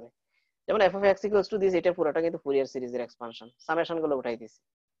মেথডের মাধ্যমে। যেমন f of x equals to this, এটা পুরোটা কিন্তু ফুরিয়ার সিরিজের এক্সপানশন, সামেশন গুলো উঠাই দিছি।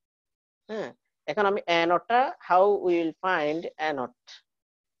 হ্যাঁ, এখন আমি a নটটা how will find a not,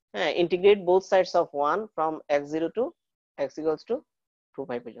 হ্যাঁ, integrate both sides of 1 from x0 two x equals to 2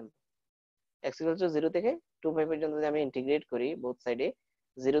 পাই পর্যন্ত, x equals to 0 থেকে 2 পাই পর্যন্ত যদি আমি ইন্টিগ্রেট করি বোথ সাইডে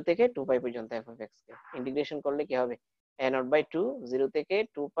 0 থেকে 2 পাই পর্যন্ত f of x K integration করলে কি হবে, a naught by 2 0 থেকে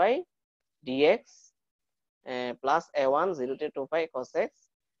 2 পাই dx প্লাস a1 0 থেকে 2 পাই cos x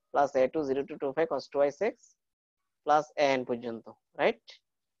plus a2 0 to 2 pi cos 2x plus an পর্যন্ত, রাইট?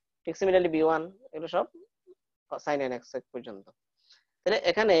 ঠিক সিমিলারলি b1 এগুলো সব sin nx পর্যন্ত। তাহলে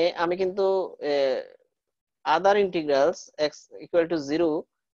এখানে আমি কিন্তু other integrals x equal to 0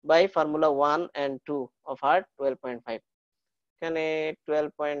 by formula 1 and 2 of our 12.5, এখানে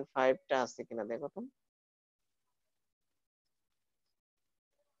 12.5 টা আছে কিনা দেখো তো।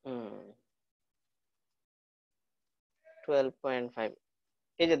 12.5,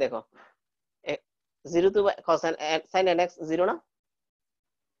 এই যে দেখো 0 to cos sin nx 0 না,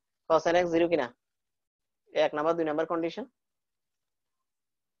 cos nx 0 কিনা, 1 number 2 number condition,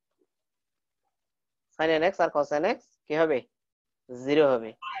 sin nx আর cos nx কি হবে, 0 হবে,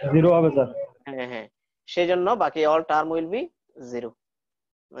 0 হবে স্যার। হ্যাঁ হ্যাঁ, সেজন্য বাকি অল টার্ম উইল বি 0।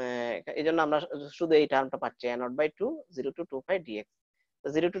 এই জন্য আমরা শুধু এই টার্মটা পাচ্ছি a naught by 2 0 to 2 pi dx,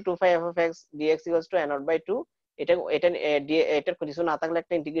 0 to 2 pi f of x dx equals to a naught by 2, এটা এটার কিছু না থাকলে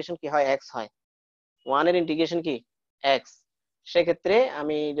একটা ইন্টিগ্রেশন কি হয়, x হয়, 1 এর ইন্টিগ্রেশন কি x, সেক্ষেত্রে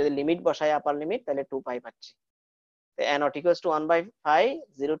আমি যদি লিমিট বসাই আপার লিমিট তাহলে 2 পাই পাচ্ছি, a naught equals to 1 by pi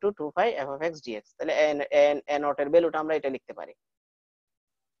 0 to 2 pi f of x dx, তাহলে a naught এর ভ্যালুটা আমরা এটা লিখতে পারি,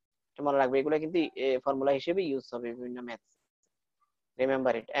 মনে রাখবে এগুলো কিন্তু ফর্মুলা হিসেবে ইউজ হবে বিভিন্ন maths,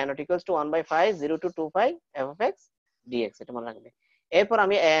 remember it, a naught equals to 1 by pi 0 to 2 pi f of x dx, এটা মনে রাখবে। এরপর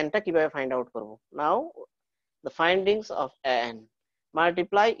আমি an টা কিভাবে ফাইন্ড আউট করব, নাও the findings of an,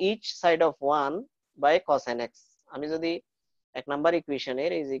 multiply each side of 1 by cos nx, আমি যদি এক নাম্বার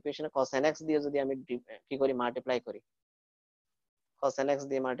ইকুয়েশনের এই যে ইকুয়েশনে cos nx দিয়ে যদি আমি কি করি মাল্টিপ্লাই করি, cos nx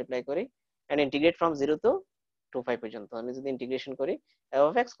দিয়ে মাল্টিপ্লাই করি and integrate from 0 to 2 pi পর্যন্ত, আমি যদি ইন্টিগ্রেশন করি f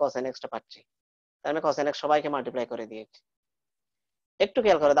of x cos nx টা পাচ্ছি, তাহলে আমি cos nx সবাইকে মাল্টিপ্লাই করে দিয়েছি। একটু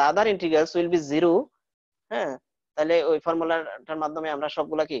খেয়াল করো, the other integrals will be 0, হ্যাঁ, তাহলে ওই ফর্মুলাটার মাধ্যমে আমরা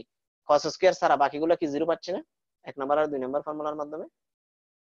সবগুলা কি cos স্কয়ার ছাড়া বাকিগুলো কি 0 পাচ্ছি না 1 নম্বর আর 2 নম্বর ফর্মুলার মাধ্যমে।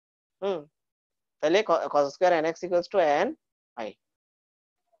 তাহলে cos স্কয়ার nx n পাই,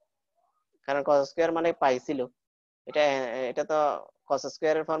 কারণ cos স্কয়ার মানে পাই ছিল। এটা এটা তো cos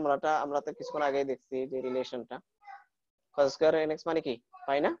স্কয়ারের ফর্মুলাটা আমরা তো কিছুক্ষণ আগেই দেখছি যে রিলেশনটা, cos স্কয়ার nx মানে কি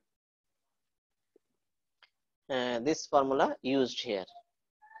পাই না, this formula used here,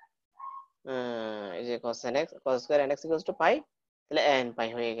 এই যে cos nx cos square nx পাই, তাহলে n পাই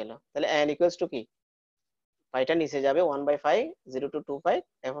হয়ে গেল। তাহলে n কি, পাইটা নিচে যাবে 1/5 0 to 2 pi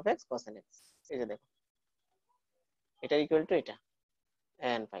f of x cos nx, এই যে দেখো এটা ইকুয়াল টু এটা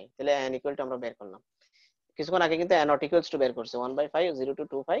n পাই। তাহলে n ইকুয়াল টু আমরা বের করলাম কিছুক্ষণ আগে, কিন্তু n not equals to বের করছে 1/5 0 to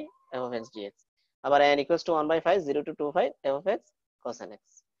 2 pi f of x dx, আবার n equals to 1/5 0 to 2 pi f of x cos nx।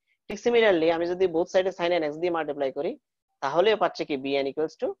 ঠিক সিমিলারলি আমি যদি বোথ সাইডে sin nx দিয়ে মাল্টিপ্লাই করি, তাহলেও পাচ্ছে কি bn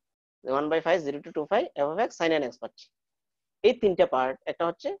equals to 1/5 0 to 2 pi f of x sin nx পাচ্ছি। এই তিনটা পার্ট, একটা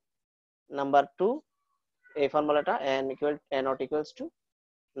হচ্ছে নাম্বার 2 এই ফর্মুলাটা n not equals to,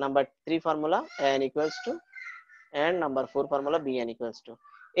 number 3 formula n equals to, and number 4 formula bn equals to।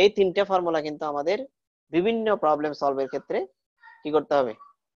 এই তিনটা ফর্মুলা কিন্তু আমাদের বিভিন্ন প্রবলেম সলভের ক্ষেত্রে কি করতে হবে,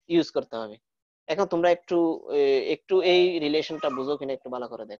 ইউজ করতে হবে। এখন তোমরা একটু একটু এই রিলেশনটা বুঝো কিনা একটু ভালো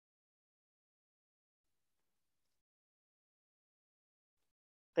করে দেখো।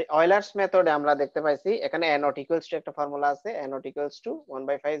 তাই অয়লার্স মেথডে আমরা দেখতে পাইছি এখানে n not equals to একটা ফর্মুলা আছে, n not equals to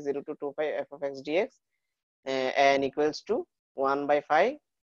 1/5 0 to 2 pi f of x dx, n equals to 1/5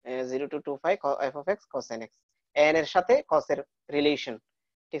 0 to 2 pi f of x cos nx। n এর সাথে cos এর রিলেশন,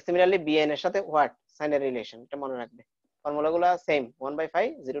 ঠিক সিমিলারলি bn এর সাথে হোয়াট, sin এর relation, এটা মনে রাখবে। ফর্মুলাগুলো same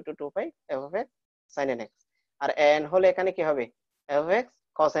 1/5 0 to 2 pi f of x sin nx, R n হলে এখানে কি হবে f of x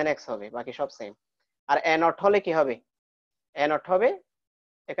cos nx হবে, বাকি সব সেম। আর n not হলে কি হবে, n not হবে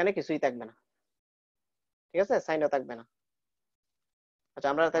এখানে কিছুই থাকবে না, ঠিক আছে, সাইনও থাকবে না। আচ্ছা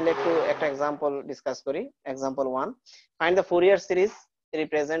আমরা তাহলে একটু একটা एग्जांपल ডিসকাস করি। Example 1, find the Fourier series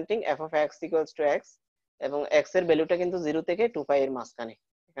representing f of x equals to x, এবং x এর ভ্যালুটা কিন্তু 0 থেকে 2 পাই এর মাঝখানে,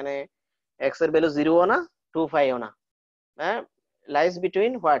 এখানে x এর ভ্যালু 0 ও না 2 পাই ও না, হ্যাঁ, lies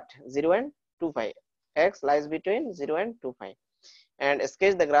between what 0 and 2 pi, x lies between 0 and 2 pi, and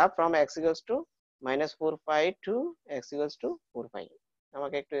sketch the graph from x equals to -4 pi to x equals to 4 pi।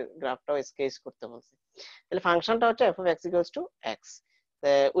 আমাকে একটু গ্রাফটাও স্কেচ করতে বলছে। তাহলে ফাংশনটা হচ্ছে f of x equals to x।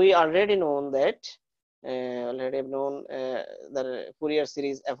 We already known that the Fourier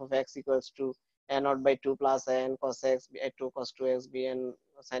series f of x equals to n naught by 2 plus n cos x a 2 cos 2x bn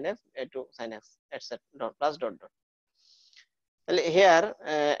sin x a 2 sin x etc dot plus dot dot। তাহলে here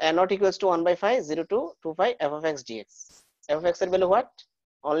n naught equals to 1/5 0 to 2 pi f of x dx, f of x এর value what,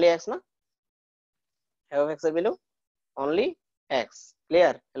 only x না, f of x এর value only x,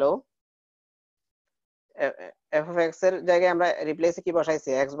 clear? Hello, f of x এর জায়গায় আমরা রিপ্লেসে কি বসাইছি,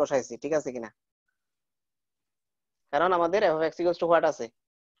 x বসাইছি, ঠিক আছে কিনা, কারণ আমাদের f of x equals to what আছে,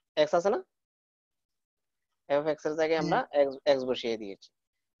 x আছে না, f of x এর জায়গায় আমরা x বসিয়ে দিয়েছি।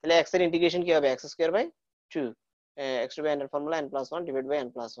 তাহলে x এর ইন্টিগ্রেশন কি হবে, x square by 2, x two by n এর formula n plus 1 divide by n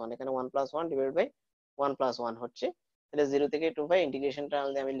plus 1, এখানে 1 প্লাস 1 ডিভাইড বাই 1 প্লাস 1 হচ্ছে। তাহলে 0 থেকে 2 পাই ইন্টিগ্রেশনটা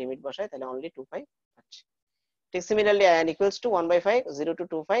যদি আমি লিমিট বসাই তাহলে অনলি 2 পাই হচ্ছে। ঠিক similarly n equals to 1/5 0 two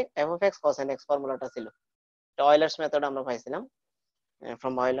 2 pi f of x cos nx ফর্মুলাটা ছিল, এটা অয়লার্স মেথড আমরা পাইছিলাম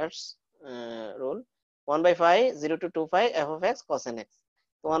from Euler's rule, 1/5 0 to 2 pi f of x cos nx।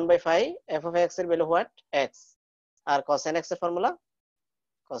 তো 1/5 f of x এর value what, x, R cos nx এর formula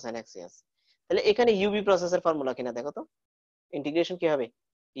cos nx আছে। তাহলে এখানে uv প্রসেসের ফর্মুলা কিনা দেখো তো, ইন্টিগ্রেশন কি হবে,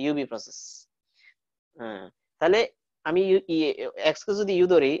 uv প্রসেস। হ্যাঁ, তাহলে আমি x কে যদি u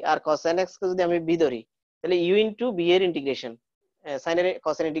ধরি আর cos nx কে যদি আমি b ধরি, তাহলে u ইনটু b এর ইন্টিগ্রেশন, sin এর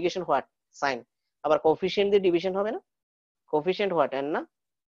cos এর ইন্টিগ্রেশন হোয়াট, sin, আবার কোএফিশিয়েন্ট দিয়ে ডিভিশন হবে না, কোএফিশিয়েন্ট হোয়াট n না,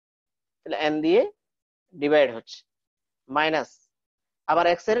 তাহলে n দিয়ে ডিভাইড হচ্ছে, মাইনাস, আবার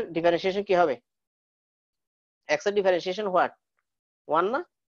x এর ডিফারেন্সিয়েশন কি হবে, x এর ডিফারেন্সিয়েশন হোয়াট 1 না,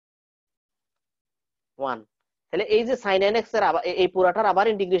 1। তাহলে এই যে sin nx এর আবার এই পুরাটার আবার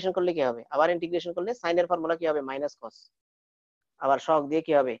ইন্টিগ্রেশন করলে কি হবে, আবার ইন্টিগ্রেশন করলে sin এর ফর্মুলা কি হবে, মাইনাস cos, আবার শক দিয়ে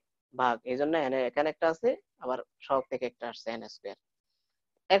কি হবে ভাগ, এইজন্য এখানে একটা আছে, আবার শক থেকে একটা আসছে n স্কয়ার।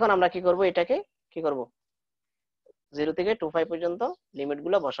 এখন আমরা কি করব, এটাকে কি করব, 0 থেকে 2 পাই পর্যন্ত লিমিট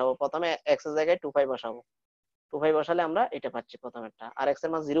গুলো বসাবো। প্রথমে x এর জায়গায় 2 পাই বসাবো, 2 পাই বসালে আমরা এটা পাচ্ছি প্রথমেরটা, আর x এর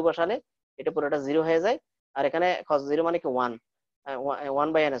মান 0 বসালে এটা পুরোটা 0 হয়ে যায়, আর এখানে cos 0 মানে কি 1,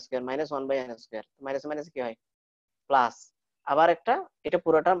 1/n square minus 1/n square, minus minus কি হয় প্লাস, আবার একটা এটা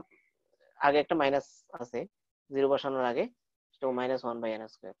পুরোটা আগে একটা মাইনাস আছে 0 বসানোর আগে, তো মাইনাস 1/n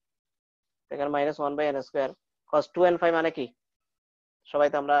স্কয়ার। এখানে -1/n² cos 2nφ মানে কি সবাই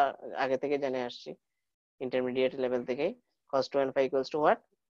তো আমরা আগে থেকে জেনে আসছি ইন্টারমিডিয়েট লেভেল থেকে cos 2nφ equals to what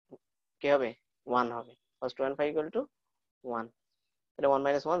কি হবে 1 হবে cos 2nφ ইকুয়াল টু 1 তাহলে 1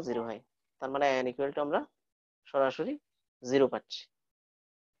 - 1 0 হয় তার মানে n ইকুয়াল টু আমরা সরাসরি 0 পাচ্ছি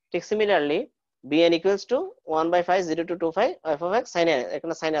ঠিক similarly bn equals to 1/5 0 to 2π f of x sin n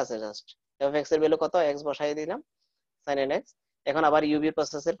এখানে sin আছে জাস্ট f of x এর ভ্যালু কত x বসাই দিলাম sin nx এখন আবার u b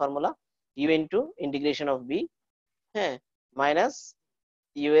প্রসেসের formula u into integration of b হ্যাঁ মাইনাস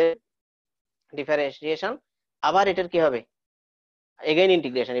u এর ডিফারেন্সিয়েশন আবার এটার কি হবে এগেইন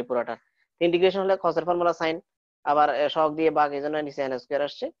ইন্টিগ্রেশন এই পুরোটা ইন্টিগ্রেশন হলে cos এর ফর্মুলা sin আবার সহগ দিয়ে ভাগ এজন্য নিচে n²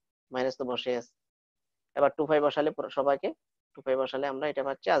 আসছে মাইনাস তো বসে আছে এবার 2π বসালে সবাইকে 2π বসালে আমরা এটা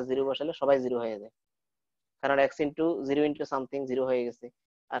পাচ্ছি আর 0 বসালে সবাই 0 হয়ে যায় কারণ x ইনটু 0 ইনটু সামথিং 0 হয়ে গেছে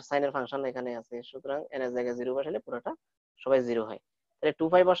আর sin এর ফাংশন এখানে আছে সুতরাং n এর জায়গায় 0 বসালে পুরোটা সবাই 0 হয় তাহলে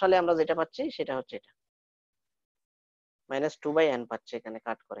 2π বসালে আমরা যেটা পাচ্ছি সেটা হচ্ছে এটা -2/n পাচ্ছি এখানে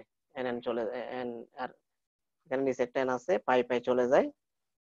কাট করে n চলে n আর এখানে নিচে একটা n আছে পাই পাই চলে যায়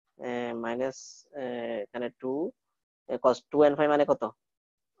মাইনাস এখানে 2 cos 2nφ মানে কত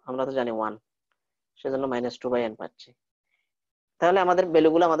আমরা তো জানি 1 সেজন্য -2/n পাচ্ছি তাহলে আমাদের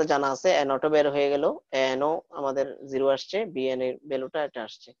ভ্যালুগুলো আমাদের জানা আছে n অটো বের হয়ে গেল n ও আমাদের 0 আসছে bn এর ভ্যালুটা এটা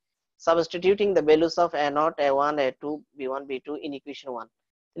আসছে substituting the values of a0 a1 a2 b1 b2 in equation 1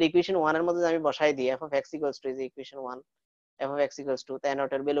 তাহলে ইকুয়েশন 1 এর মধ্যে আমি বসাই দিই f of x equals to equation 1 f of x equals to a0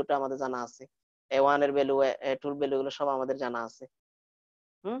 এর ভ্যালুটা আমাদের জানা আছে a1 এর ভ্যালু a2 এর ভ্যালুগুলো সব আমাদের জানা আছে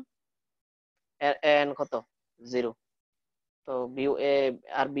হুম n কত 0 তো বি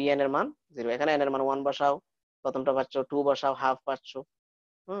আর bn এর মান 0 এখানে n এর মান 1 বসাও প্রথমটা পাচ্ছ 2 বসাও হাফ পাচ্ছ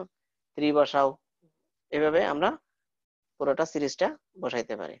 3 বসাও এভাবে আমরা পুরোটা সিরিজটা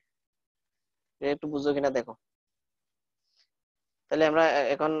বসাইতে পারি একটু বুঝো কিনা দেখো তাহলে আমরা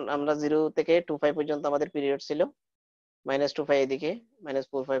এখন আমরা 0 থেকে 2π পর্যন্ত আমাদের পিরিয়ড ছিল -2π এদিকে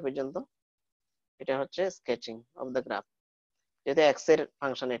 -4π পর্যন্ত এটা হচ্ছে স্কেচিং অফ দ্য গ্রাফ যেহেতু x এর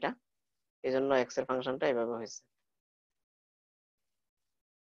ফাংশন এটা এই জন্য x এর ফাংশনটা এভাবে হয়েছে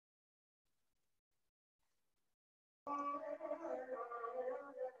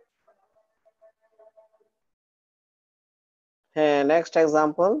হ্যাঁ next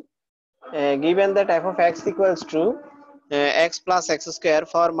example given that f of x equals to x plus x square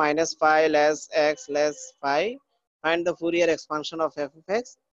for -π less x less phi find the Fourier expansion of f of x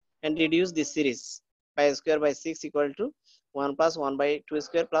and reduce this series pi square by 6 equal to 1 plus 1 by 2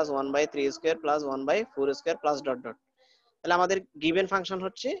 square plus 1 by 3 square plus 1 by 4 square plus dot dot তাহলে আমাদের given function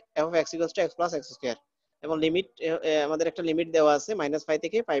হচ্ছে f of x equals to x plus x square এবং limit আমাদের একটা limit দেওয়া আছে -π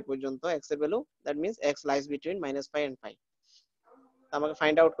থেকে π পর্যন্ত x এর value that means x lies between -π and π আমাকে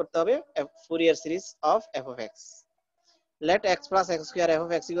ফাইন্ড আউট করতে হবে Fourier series of f of x let x plus x square f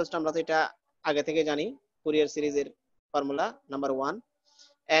of x equals to আমরা তো এটা আগে থেকে জানি ফুরিয়ার সিরিজের formula number 1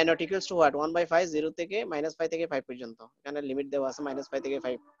 and not equals to what 1/5 0 থেকে -π থেকে 5 পর্যন্ত এখানে লিমিট দেওয়া আছে -π থেকে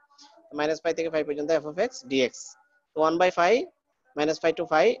 5 -π থেকে 5 পর্যন্ত f of x dx তো 1/5 -π to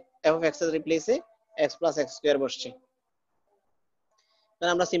 5 f of x এর রিপ্লেসে x plus x square বসছে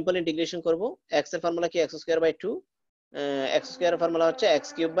তাহলে আমরা সিম্পল ইন্টিগ্রেশন করব x এর ফর্মুলা কি x square by 2 x square formula হচ্ছে x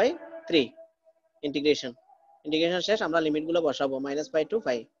কিউব বাই 3 ইন্টিগ্রেশন শেষ আমরা লিমিট গুলো বসাবো -π to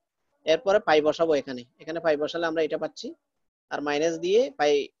 5 এরপরে পাই বসাবো এখানে পাই বসালে আমরা এটা পাচ্ছি আর মাইনাস দিয়ে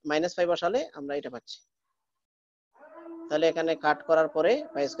 -π বসালে আমরা এটা পাচ্ছি তাহলে এখানে কাট করার পরে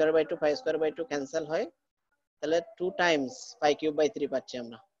π স্কয়ার বাই 2 ক্যান্সেল হয় তাহলে 2 টাইমস π কিউব বাই 3 পাচ্ছি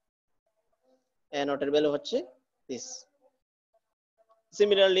আমরা n এর ভ্যালু হচ্ছে this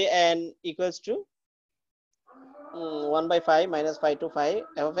similarly n equals to 1/5 -π to 5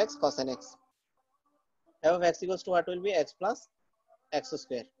 f of x cos n x f of x equals to what will be x plus x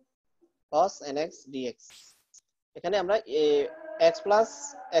square cos n x dx এখানে আমরা x plus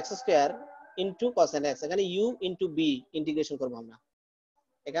x square into cos n x এখানে u into b integration করব আমরা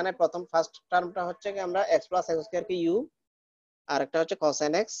এখানে প্রথম first টার্মটা হচ্ছে কি আমরা x plus x square কে u আর একটা হচ্ছে cos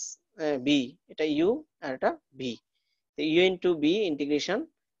n x b এটা u আর এটা b তো u into b integration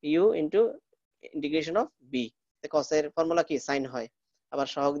u into integration of b cos এর ফর্মুলা কি sin হয় আবার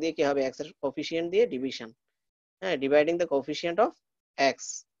সহগ দিয়ে কি হবে x এর কোএফিশিয়েন্ট দিয়ে ডিভিশন হ্যাঁ dividing the coefficient of x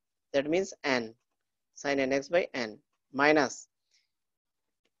that means n sin nx by n minus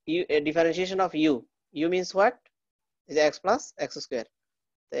differentiation of u means what is x plus x square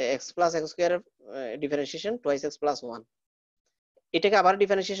the x plus x square differentiation twice x plus 1 এটাকে আবার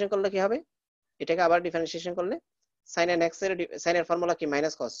differentiation করলে কি হবে এটাকে আবার differentiation করলে sin nx এর sin এর ফর্মুলা কি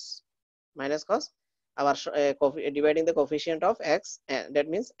minus cos আবার dividing the coefficient of x that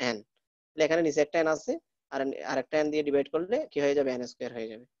means n তাহলে এখানে নিচে একটা n আছে আর আরেকটা n দিয়ে ডিভাইড করলে কি হয়ে যাবে n স্কয়ার হয়ে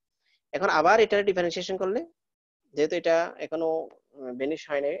যাবে এখন আবার এটা ডিফারেন্সিয়েশন করলে, যেহেতু এটা এখনো বেনিশ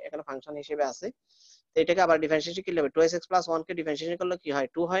হয় নাই, এখনো ফাংশন হিসেবে আছে, তো এটাকে আবার ডিফারেন্সিয়েশন করলে হবে 2x প্লাস 1 কে ডিফারেন্সিয়েশন করলে কি হয়,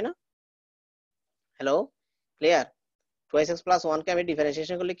 2 হয় না? Hello, clear? 2x প্লাস 1 কে আমি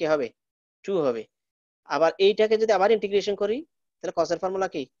ডিফারেন্সিয়েশন করলে কি হবে, 2 হবে। আবার এইটাকে যদি আবার ইন্টিগ্রেশন করি, তাহলে cos এর ফর্মুলা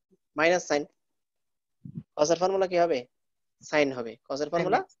কি, মাইনাস সাইন। cos এর ফর্মুলা কি হবে, সাইন হবে। cos এর sin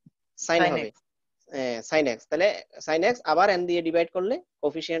formula x sign sin হবে, x সাইন এক্স। তাহলে সাইন এক্স আবার n দিয়ে ডিভাইড করলে,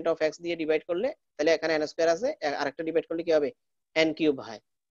 কোফিশিয়েন্ট অফ x দিয়ে ডিভাইড করলে, তাহলে এখানে n স্কয়ার আছে, আরেকটা ডিভাইড করলে কি হবে, n কিউব হয়।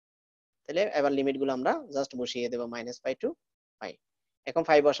 তাহলে এবার লিমিট গুলো আমরা জাস্ট বসিয়ে দেবো, -π টু π। এখন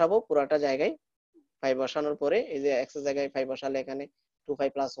 5 বসাবো পুরাটা জায়গায়। 5 বসানোর পরে এই যে x এর জায়গায় 5 বসালে এখানে 2π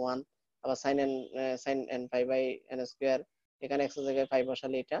প্লাস 1, আবার sin n π by n square, এখানে x এর জায়গায় 5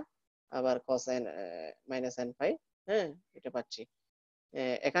 বসালে এটা, আবার cos n মাইনাস n π, হ্যাঁ এটা পাচ্ছি।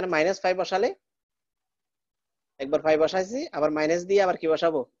 এখানে -5 বসালে, একবার 5 বসাইছি, আবার মাইনাস দিয়ে আবার কি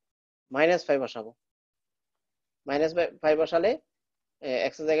বসাবো, -5 বসাবো। -5 বসালে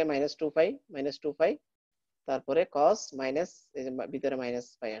x এর জায়গায় -2π, তারপরে cos মাইনাস, এই যে ভিতরে -π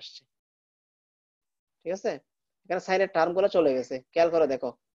আসছে, ঠিক আছে? এখানে সাইনের টার্ম গুলো চলে গেছে, খেয়াল করে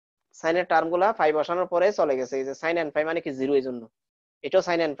দেখো, সাইনের টার্ম গুলা 5 বসানোর পরে চলে গেছে। এই যে sin n π মানে কি 0, এই জন্য এটাও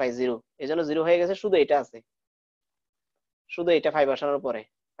sin n π 0, এই জন্য 0 হয়ে গেছে, শুধু এটা আছে, শুধু এটা 5 বসানোর পরে।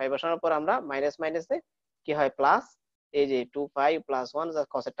 5 বসানোর পর আমরা মাইনাস মাইনাসে কি হয়, প্লাস, এই যে 2π প্লাস 1 যা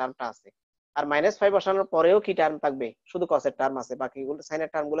cos এর টার্মটা আছে। আর -5 বসানোর পরেও কি টার্ম থাকবে, শুধু cos এর টার্ম আছে, বাকিগুলো সাইনের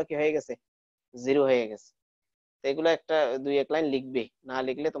টার্ম গুলো কি হয়ে গেছে, 0 হয়ে গেছে। তো এগুলো একটা 2-1 লাইন লিখবে, না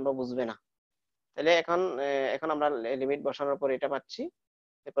লিখলে তোমরা বুঝবে না। তাহলে এখন আমরা লিমিট বসানোর পর এটা পাচ্ছি,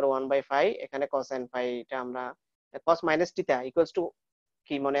 এরপর 1/5, এখানে cos n phi এটা আমরা cos minus theta equals to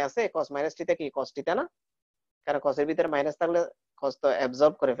কি মনে আছে, cos মাইনাস থিটা কি cos থিটা না? কারণ cos এর ভিতরে মাইনাস থাকলে cos তো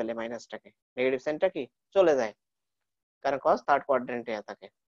অ্যাবজর্ব করে ফেলে মাইনাসটাকে, নেগেটিভ সাইনটা কি চলে যায়, কারণ cos থার্ড কোয়াড্রেন্টে থাকে,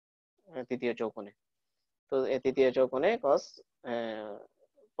 তৃতীয় চৌকোণে। তো এই তৃতীয় চৌকোণে cos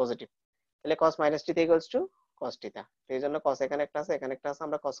পজিটিভ, তাহলে cos minus theta equals to cos theta. এই জন্য cos এখানে একটা আছে, এখানে একটা আছে,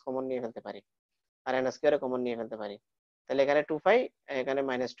 আমরা cos কমন নিয়ে ফেলতে পারি, আর n স্কয়ারে কমন নিয়ে ফেলতে পারি। তাহলে এখানে 2π, এখানে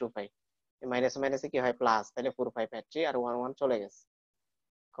 -2π, মাইনাস মাইনাসে কি হয় প্লাস, তাহলে 4π পাচ্ছি, আর 1 1 চলে গেছে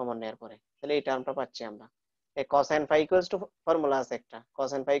কমন নেওয়ার পরে। তাহলে এই টার্মটা পাচ্ছি আমরা। এই cos n phi equals to formula আছে একটা,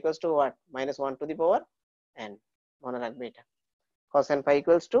 cos n phi equals to what, -1 to the power n, মনে রাখবে এটা, cos n phi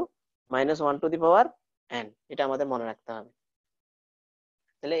equals to -1 to the power n, এটা আমাদের মনে রাখতে হবে।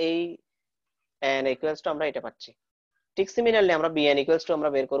 তাহলে এই n equals to আমরা এটা পাচ্ছি। ঠিক সিমিলারলি আমরা bn equals to আমরা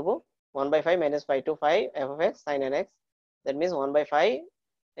বের করব, 1/5 -π to 5 f of x sin n x, that means 1/5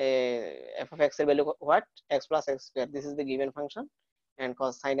 f of x এর value what, x plus x square, this is the given function, and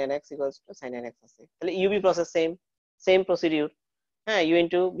cos sin n x equals to sin n x আছে। তাহলে uv process same procedure, হ্যাঁ, u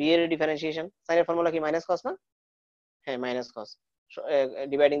into b এর differentiation, sin এর formula কি minus cos না, হ্যাঁ minus cos,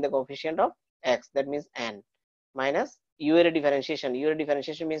 dividing the coefficient of x, that means n, minus u এর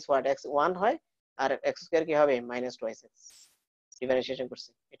differentiation means what, x 1 হয়, আর x স্কয়ার কি হবে, -2x, ডিফারেন্সিয়েশন করছি,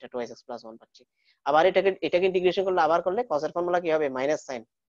 এটা 2x প্লাস 1 পাচ্ছি। আবার এটাকে ইন্টিগ্রেশন করলে, আবার করলে cos এর ফর্মুলা কি হবে, মাইনাস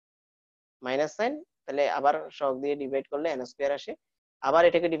সাইন, তাহলে আবার শক দিয়ে ডিভাইড করলে n স্কয়ার আসে, আবার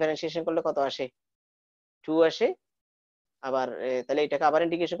এটাকে ডিফারেন্সিয়েশন করলে কত আসে, 2 আসে। আবার তাহলে এটাকে আবার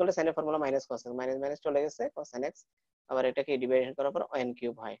ইন্টিগ্রেশন করলে সাইনের formula minus cos, minus minus চলে গেছে cos n x, আবার এটাকে ডিভাইডেশন করার পর n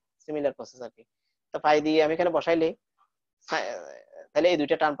কিউব হয়, সিমিলার প্রসেস আর কি। তো পাই দিয়ে আমি এখানে বসাইলে, তাহলে এই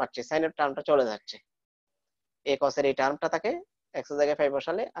দুইটা টার্ম পাচ্ছি, সাইনের টার্মটা চলে যাচ্ছে, এই cos এর এই টার্মটা থাকে, x এর জায়গায় 5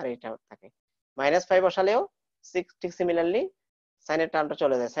 বসালে আর এইটা থাকে, -5 বসালেও ঠিক সিমিলারলি সাইনের টার্মটা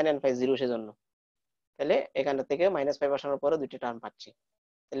চলে যায়, sin n phi 0 সেজন্য। তাহলে এখান থেকে -5 বসানোর পরে দুইটা টার্ম পাচ্ছি,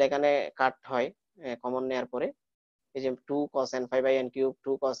 তাহলে এখানে কাট হয় কমন নেওয়ার পরে, এই যে 2 cos n phi by n cube,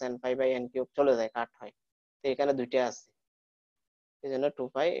 2 cos n phi by n cube চলে যায়, কাট হয়, তো এখানে দুইটা আছে, এই জন্য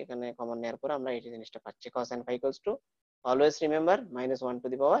 2π এখানে কমন নেওয়ার পরে আমরা এই জিনিসটা পাচ্ছি, cos n phi equals to, always remember, -1 to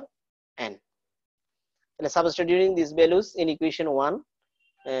the power n। তাহলে substituting these values in equation 1,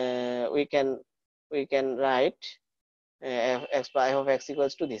 we can write f of x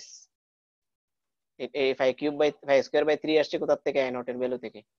equals to this, এই 5 কিউব বাই 5 স্কয়ার বাই 3 আসছে কোথা থেকে, n এর ভ্যালু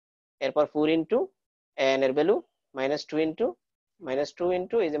থেকে, এরপর 4 into n এর value -2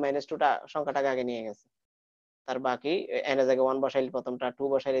 into এই যে -2টা সংখ্যাটাকে আগে নিয়ে গেছে, তার বাকি n এর জায়গায় 1 বসাইলে প্রথমটা, 2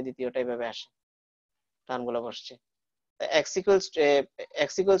 বসাইলে দ্বিতীয়টা, এইভাবে আসে, টার্মগুলো বসছে। x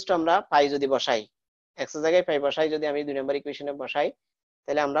ইকুয়ালস টু আমরা পাই যদি বসাই, x এর জায়গায় পাই বসাই, যদি আমি 2 নম্বর ইকুয়েশনে বসাই,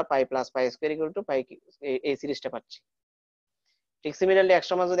 তাহলে আমরা পাই plus pi square equal to পাই, এই সিরিজটা পাচ্ছি। ঠিক সিমিলারলি এক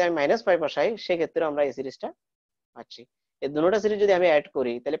সময় যদি আমি -π বসাই, সেই ক্ষেত্রে আমরা এই সিরিজটা পাচ্ছি। এই দুটোটা সিরিজ যদি আমি অ্যাড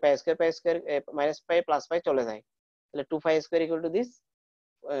করি, তাহলে পাই স্কয়ার -π প্লাস পাই চলে যায়, তাহলে 2π স্কয়ার ইকুয়াল টু দিস,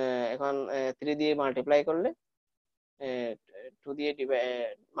 এখন 3 দিয়ে মাল্টিপ্লাই করলে 2 দিয়ে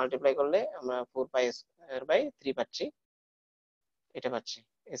মাল্টিপ্লাই করলে আমরা 4 পাই স্কয়ার বাই 3 পাচ্ছি, এটা পাচ্ছি,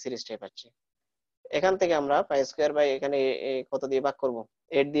 এই সিরিজটাই পাচ্ছি। এখান থেকে আমরা পাই স্কয়ার বাই এখানে কত দিয়ে ভাগ করব,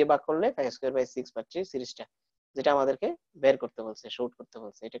 8 দিয়ে ভাগ করলে পাই স্কয়ার বাই 6 পাচ্ছি সিরিজটা, যেটা আমাদেরকে বের করতে বলছে, শর্ট করতে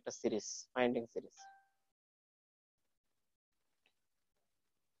বলছে। এটা একটা সিরিজ, ফাইন্ডিং সিরিজ।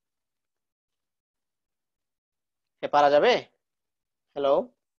 পারা যাবে? হ্যালো,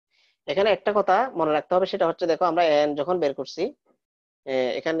 এখানে একটা কথা মনে রাখতে হবে, সেটা হচ্ছে দেখো আমরা n যখন বের করছি,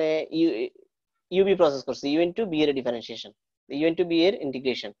 এখানে ইউবি প্রসেস করছি, ইউ ইনটু বি এর ডিফারেন্সিয়েশন, ইউ ইনটু বি এর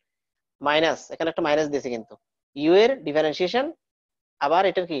ইন্টিগ্রেশন, মাইনাস এখানে একটা মাইনাস দিয়েছে কিন্তু, ইউ এর ডিফারেন্সিয়েশন আবার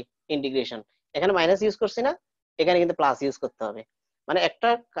এটার কি ইন্টিগ্রেশন, এখানে মাইনাস ইউজ করছি না, এখানে কিন্তু প্লাস ইউজ করতে হবে। মানে একটা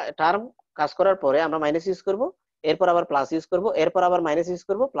টার্ম কাজ করার পরে আমরা মাইনাস ইউজ করব, এরপর আবার প্লাস ইউজ করব, এরপর আবার মাইনাস ইউজ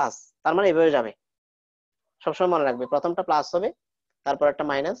করব, প্লাস, তার মানে এভাবে যাবে। সবসময় মনে রাখবে প্রথমটা প্লাস হবে, তারপর একটা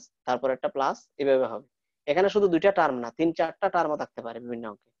মাইনাস, তারপর একটা প্লাস, এভাবে হবে। এখানে শুধু দুইটা টার্ম না, 3-4টা টার্মও থাকতে পারে বিভিন্ন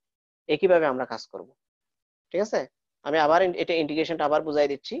অঙ্কে, একইভাবে আমরা কাজ করব। ঠিক আছে, আমি আবার এটা ইন্টিগ্রেশনটা আবার বুঝাই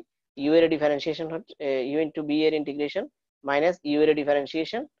দিচ্ছি। ইউ এর ডিফারেন্সিয়েশন হচ্ছে ইউ ইনটু বি এর ইন্টিগ্রেশন মাইনাস ইউ এর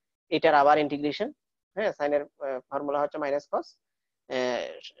ডিফারেন্সিয়েশন, এটার আবার ইন্টিগ্রেশন। হ্যাঁ, সাইনের ফর্মুলা হচ্ছে মাইনাস কস,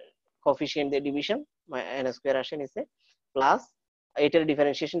 কোফিশিয়েন্ট দিয়ে ডিভিশন, এন স্কয়ার আসে নিচে, প্লাস এটার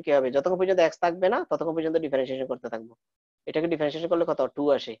ডিফারেন্সিয়েশন কি হবে, যতক্ষণ পর্যন্ত এক্স থাকবে না ততক্ষণ পর্যন্ত ডিফারেন্সিয়েশন করতে থাকবো। এটাকে ডিফারেন্সিয়েশন করলে কত, 2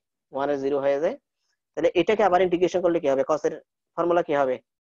 আসে, 1 এর 0 হয়ে যায়। তাহলে এটাকে আবার ইন্টিগ্রেশন করলে কি হবে, কসের ফর্মুলা কি হবে,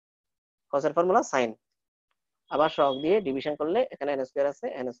 কসের ফর্মুলা সাইন, আবার সহগ দিয়ে ডিভিশন করলে এখানে এন স্কয়ার আছে,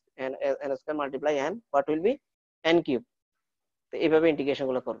 N square multiply N, what will be N cube. তো এইভাবে ইন্টিগ্রেশন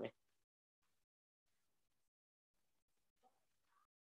গুলো করবে।